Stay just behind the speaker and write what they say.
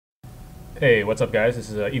Hey, what's up guys? This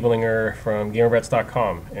is evilenger from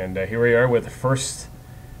GamerVets.com, and here we are with the first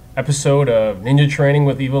episode of Ninja Training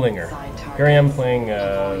with evilenger. Here I am playing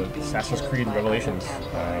Assassin's Creed Revelations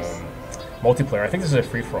multiplayer. I think this is a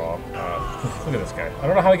free-for-all. Look at this guy. I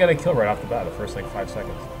don't know how he got a kill right off the bat, the first like 5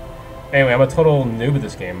 seconds. Anyway, I'm a total noob at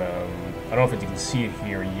this game. I don't know if you can see it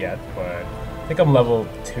here yet, but I think I'm level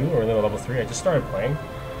 2 or level 3. I just started playing.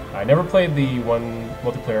 I never played the one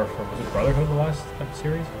multiplayer from, was it Brotherhood, the last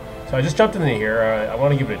series? So I just jumped into here. I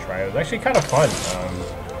want to give it a try. It was actually kind of fun.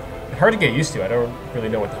 Hard to get used to. I don't really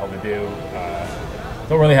know what the hell to do.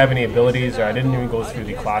 Don't really have any abilities. Or I didn't even go through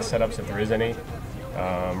the class setups if there is any.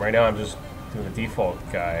 Right now I'm just doing the default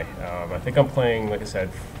guy. I think I'm playing, like I said,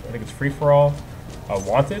 I think it's free-for-all.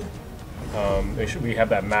 Wanted. We have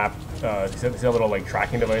that map. See that little like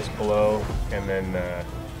tracking device below, and then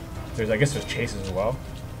I guess there's chases as well.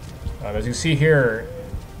 As you see here,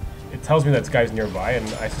 it tells me that this guy's nearby, and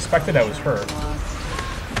I suspected that was her.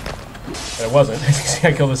 But it wasn't. As you see,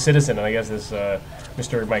 I killed a citizen, and I guess this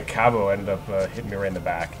Mr. Mike Cabo ended up hitting me right in the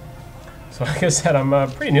back. So like I said, I'm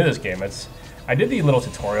pretty new to this game. I did the little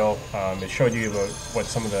tutorial. It showed you about what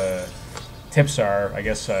some of the tips are. I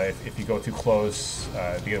guess if you go too close,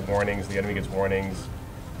 you get warnings. The enemy gets warnings.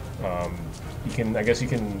 I guess you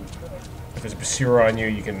can. If there's a pursuer on you,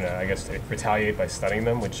 you can, I guess, retaliate by stunning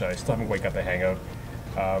them, which I still haven't quite got the hang of.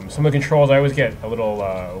 Some of the controls, I always get a little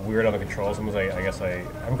weird on the controls. Sometimes I guess I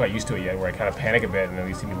haven't got used to it yet, where I kind of panic a bit and then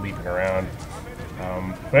you see me leaping around.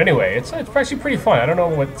 But anyway, it's actually pretty fun. I don't know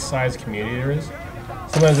what size community there is.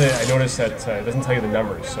 Sometimes I notice that it doesn't tell you the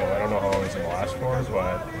numbers, so I don't know how long it's going to last for,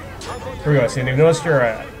 but here we go. See, you notice your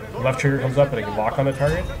left trigger comes up and it can lock on the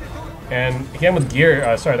target. And again with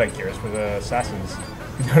with Assassins,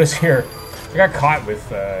 you notice here, I got caught with,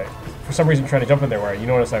 for some reason, trying to jump in there where you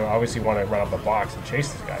notice I obviously want to run up the box and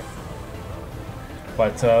chase this guy.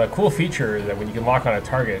 But a cool feature is that when you can lock on a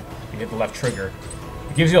target, you hit the left trigger.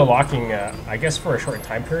 It gives you a locking, I guess, for a short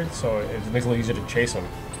time period, so it makes it a little easier to chase him.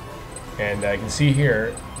 And you can see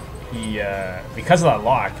here, because of that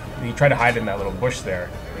lock, he tried to hide in that little bush there.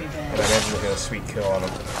 And I managed to get a sweet kill on him,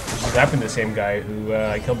 which happened to the same guy who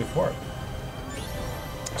I killed before.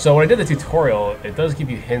 So when I did the tutorial, it does give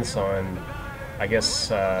you hints on, I guess,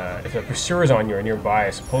 if a pursuer is on you or nearby,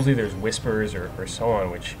 supposedly there's whispers or so on,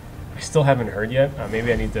 which I still haven't heard yet.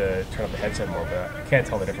 Maybe I need to turn up the headset more, but I can't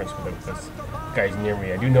tell the difference with this guy's near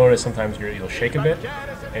me. I do notice sometimes you'll shake a bit,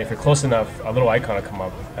 and if you're close enough, a little icon will come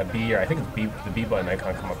up, a B, or I think it's B, the B button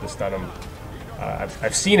icon come up to stun him.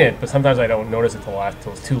 I've seen it, but sometimes I don't notice it till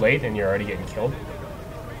it's too late and you're already getting killed.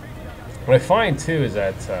 What I find too is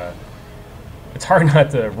that it's hard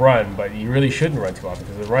not to run, but you really shouldn't run too often,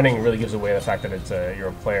 because the running really gives away the fact that it's you're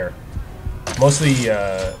a player. Mostly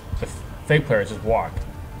the fake players just walk,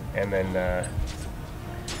 and then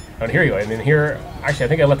here you go. And then here, actually, I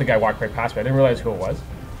think I let the guy walk right past me. I didn't realize who it was,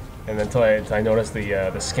 and then until I noticed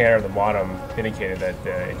the scanner at the bottom indicated that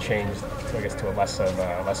it changed, I guess, to a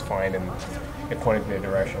less fine, and it pointed in the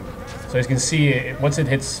direction. So as you can see, once it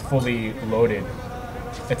hits fully loaded,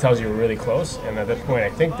 it tells you you're really close, and at that point I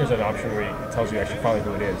think there's an option where it tells you actually probably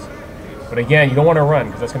who it is. But again, you don't want to run,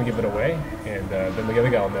 because that's going to give it away, and then the other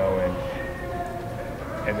guy will know,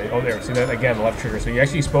 and then, oh, there, see that again, the left trigger. So you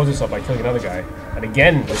actually expose yourself by killing another guy, and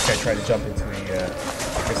again this guy tried to jump into the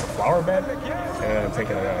I guess the flower bed, and I'm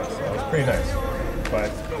taking it out, so it was pretty nice.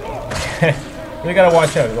 But you really got to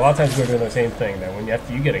watch out, because a lot of times you're doing the same thing, that when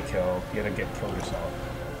after you get a kill, you got to get killed yourself.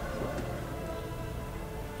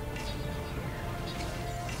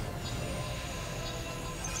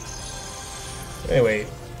 Anyway,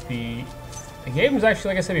 the game is actually,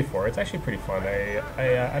 like I said before, it's actually pretty fun.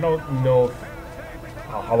 I don't know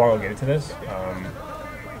how long I'll get into this,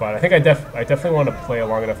 but I think I definitely want to play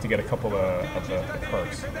long enough to get a couple of the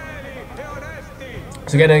perks.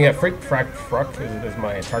 So again, I get Fruck is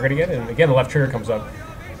my target again, and again the left trigger comes up.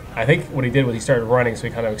 I think what he did was he started running, so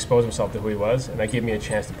he kind of exposed himself to who he was, and that gave me a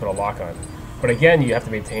chance to put a lock on. But again, you have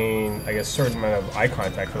to maintain, I guess, a certain amount of eye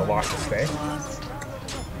contact for the lock to stay.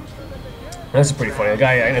 This is pretty funny. The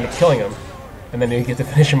guy, I ended up killing him, and then you get to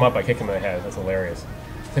finish him up by kicking him in the head. That's hilarious. So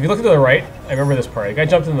if you look to the right, I remember this part. The guy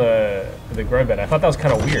jumped in the grow bed. I thought that was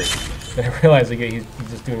kind of weird. Then I realized he's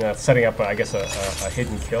just doing that, setting up, I guess, a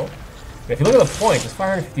hidden kill. And if you look at the points, it's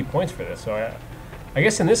 550 points for this. So I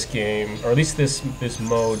guess in this game, or at least this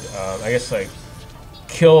mode, I guess like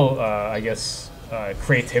kill,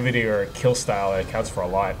 creativity or kill style, it counts for a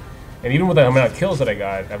lot. And even with the amount of kills that I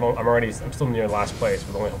got, I'm still near last place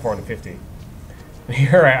with only 450.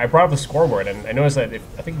 Here, I brought up the scoreboard, and I noticed that I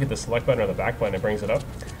think you hit the select button or the back button, it brings it up.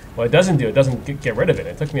 Well, it doesn't get rid of it.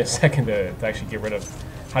 It took me a second to actually get rid of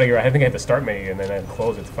how to get. I think I hit the start menu and then I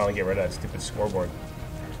close it to finally get rid of that stupid scoreboard.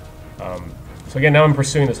 So again, now I'm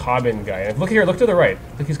pursuing this Hobbin guy. And look here, look to the right.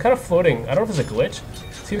 Look, he's kind of floating. I don't know if it's a glitch.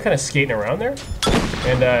 See him kind of skating around there.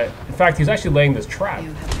 And in fact, he's actually laying this trap,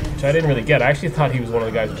 which I didn't really get. I actually thought he was one of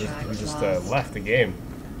the guys who just left the game.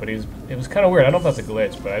 But it was kind of weird. I don't know if that's a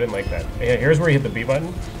glitch, but I didn't like that. And here's where you hit the B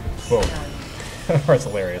button. Boom. That part's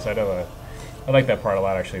hilarious. I like that part a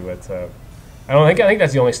lot, actually. But I think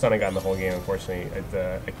that's the only stun I got in the whole game, unfortunately.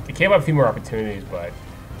 It came up a few more opportunities, but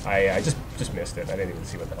I just missed it. I didn't even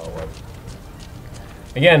see what the hell it was.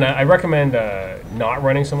 Again, I recommend not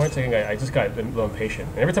running so much. I think I just got a little impatient.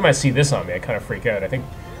 And every time I see this on me, I kind of freak out. I'm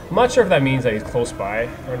not sure if that means that he's close by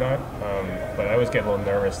or not, but I always get a little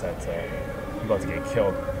nervous that I'm about to get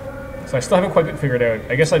killed. So I still haven't quite figured out.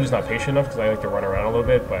 I guess I'm just not patient enough because I like to run around a little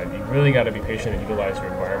bit, but you really got to be patient and utilize your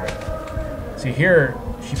environment. See here,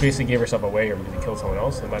 she basically gave herself away here because he killed someone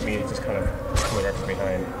else, and let me just kind of come right from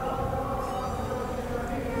behind.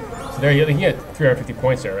 So there you get 350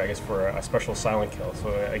 points there, I guess, for a special silent kill. So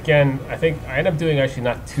again, I think I end up doing actually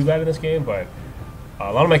not too bad in this game, but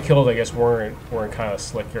a lot of my kills, I guess, weren't kind of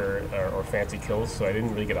slicker or fancy kills, so I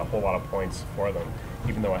didn't really get a whole lot of points for them,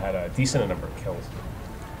 even though I had a decent number of kills.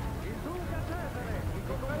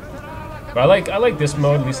 But I like this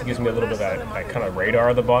mode. At least it gives me a little bit of that kind of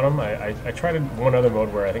radar at the bottom. I tried one other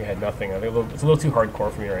mode where I think I had nothing. I think it's a little too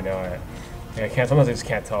hardcore for me right now. Sometimes I just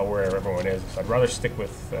can't tell where everyone is. So I'd rather stick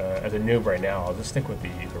with, as a noob right now, I'll just stick with the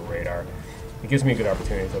radar. It gives me a good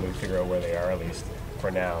opportunity to really figure out where they are, at least for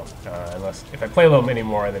now. Unless if I play a little many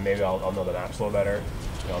more, then maybe I'll know the maps a little better.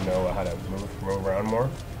 And I'll know how to move around more.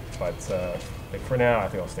 But like for now, I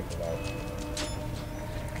think I'll stick with that.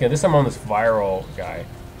 Okay, this time I'm on this viral guy.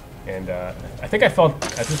 And I think I felt,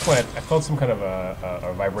 at this point, I felt some kind of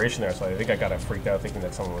a vibration there, so I think I got freaked out thinking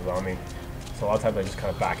that someone was on me. So a lot of times I just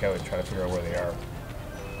kind of back out and try to figure out where they are.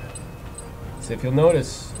 So if you'll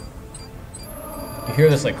notice, you hear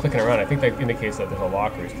this like clicking around. I think that indicates that there's a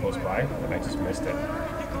locker who's close by, and I just missed it.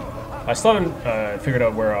 I still haven't figured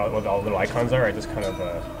out where all the little icons are. I just kind of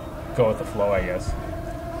go with the flow, I guess.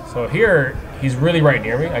 So here, he's really right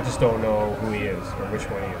near me. I just don't know who he is or which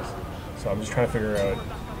one he is. So I'm just trying to figure out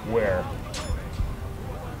where.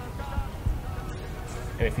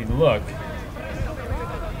 And if you look,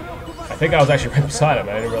 I think I was actually right beside him.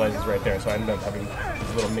 I didn't realize he was right there, so I ended up having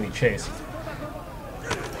this little mini chase.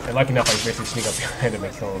 And lucky enough, I basically sneak up behind him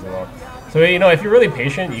and kill him as well. So, you know, if you're really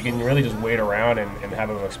patient, you can really just wait around and have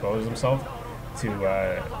him expose himself to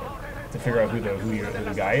figure out who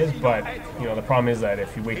the guy is. But, you know, the problem is that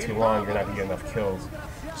if you wait too long, you're not going to get enough kills.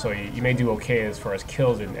 So you may do okay as far as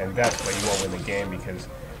kills and deaths, but you won't win the game because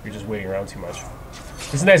you're just waiting around too much.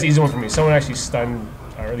 This is a nice easy one for me. Someone actually stunned,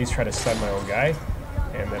 or at least tried to stun my own guy,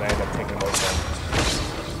 and then I ended up taking him out.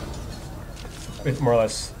 It's more or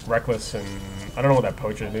less reckless, and I don't know what that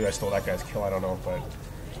poacher did. Maybe I stole that guy's kill, I don't know. But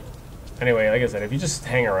anyway, like I said, if you just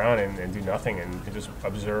hang around and do nothing and just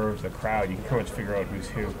observe the crowd, you can pretty much figure out who's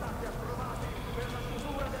who.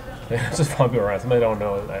 Just follow people around. Somebody I don't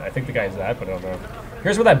know. I think the guy's that, but I don't know.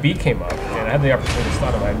 Here's where that beat came up, and I had the opportunity to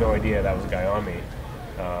stun him. I had no idea that was a guy on me.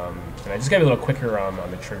 And I just got to be a little quicker on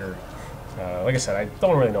the trigger. Like I said, I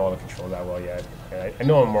don't really know all the controls that well yet. And I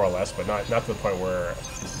know them more or less, but not to the point where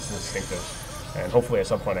it's instinctive. And hopefully at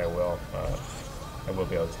some point I will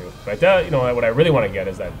be able to. But you know, what I really want to get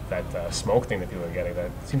is that smoke thing that people are getting. That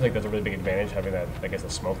seems like there's a really big advantage having that. I guess the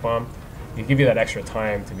smoke bomb. You give you that extra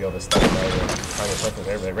time to be able to stun them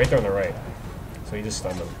right there on the right. So you just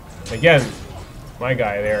stun them. Again, my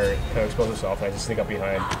guy there kind of exposed himself, and I just sneak up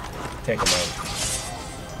behind, take him out.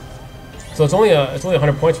 So it's only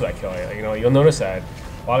 100 points for that kill. You know, you'll notice that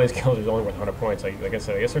a lot of these kills are only worth 100 points. Like I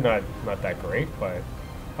said, I guess they're not that great, but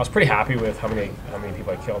I was pretty happy with how many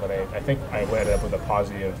people I killed, and I think I ended up with a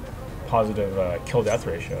positive kill death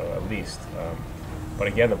ratio at least. But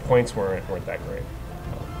again, the points weren't that great.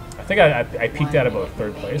 I think I peaked at about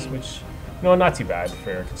 3rd place, which, you know, not too bad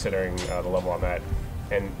for considering the level I'm at.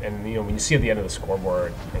 And you know, when you see at the end of the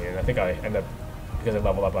scoreboard, and I think I end up, because I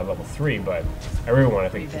leveled up at level 3, but everyone I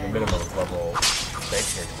think the minimum is level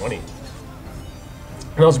 19 or 20. And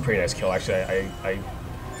that was a pretty nice kill, actually. I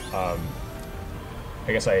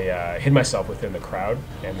guess I hid myself within the crowd,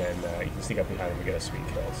 and then you can sneak up behind him and get a sweet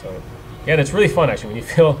kill. So yeah, and it's really fun actually when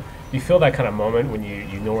you feel that kind of moment when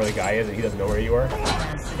you know where the guy is and he doesn't know where you are.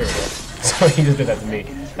 Here we go. So he just did that to me.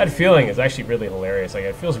 That feeling is actually really hilarious. Like,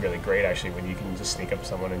 it feels really great actually when you can just sneak up to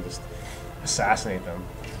someone and just assassinate them.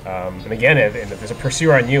 And again, and if there's a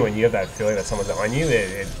pursuer on you and you have that feeling that someone's on you,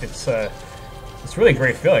 it's really a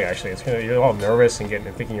great feeling actually. You're all nervous and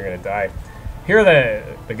thinking you're gonna die.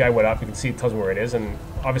 here the guy went up. You can see it tells me where it is, and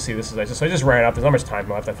obviously this is I just ran up. There's not much time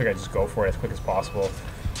left. I figured I'd just go for it as quick as possible,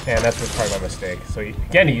 and that's was probably my mistake. So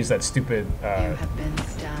again, he used that stupid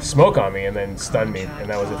smoke on me and then stunned me, and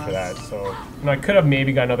that was it for that. So I could have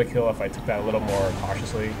maybe got another kill if I took that a little more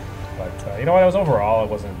cautiously, but you know what? It was overall it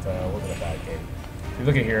wasn't a bad game. If you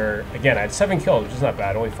look at here again, I had 7 kills, which is not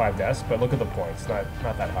bad. Only 5 deaths, but look at the points. Not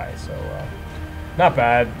that high. So. Not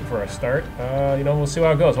bad for a start. You know, we'll see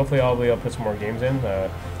how it goes. Hopefully I'll be able to put some more games in. You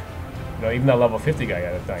know, even that level 50 guy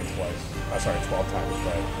got it dying twice. Sorry, 12 times,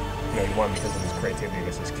 but, you know, he won because of his creativity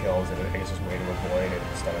against his kills and I guess his way to avoid it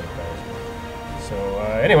instead of kills. So,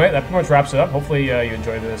 anyway, that pretty much wraps it up. Hopefully you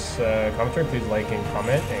enjoyed this commentary. Please like and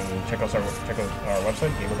comment and check out our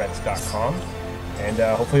website, GamerVets.com. And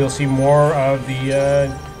hopefully you'll see more of the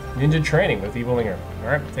ninja training with evilenger.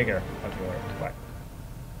 Alright, take care.